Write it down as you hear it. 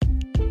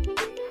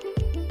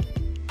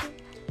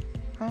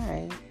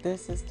Hi,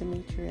 this is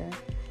Demetria.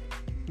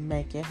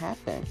 Make It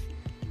Happen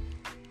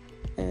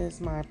is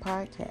my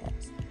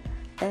podcast,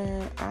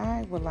 and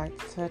I would like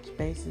to touch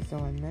bases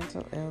on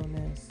mental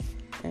illness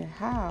and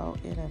how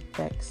it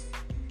affects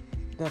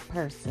the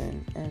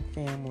person and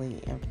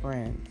family and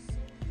friends.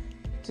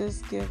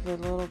 Just give a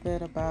little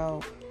bit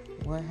about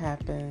what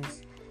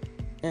happens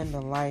in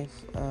the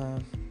life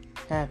of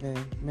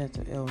having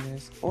mental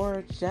illness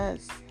or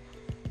just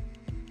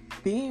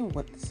being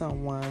with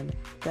someone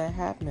that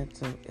have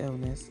mental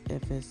illness,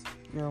 if it's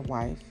your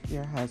wife,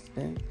 your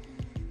husband,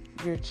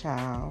 your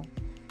child,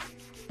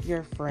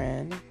 your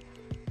friend,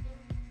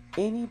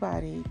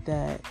 anybody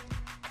that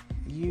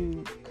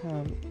you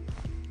come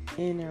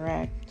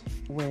interact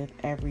with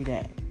every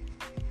day.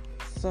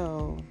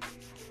 So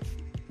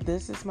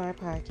this is my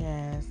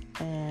podcast,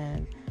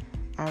 and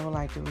I would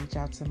like to reach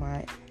out to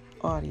my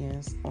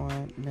audience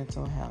on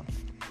mental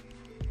health.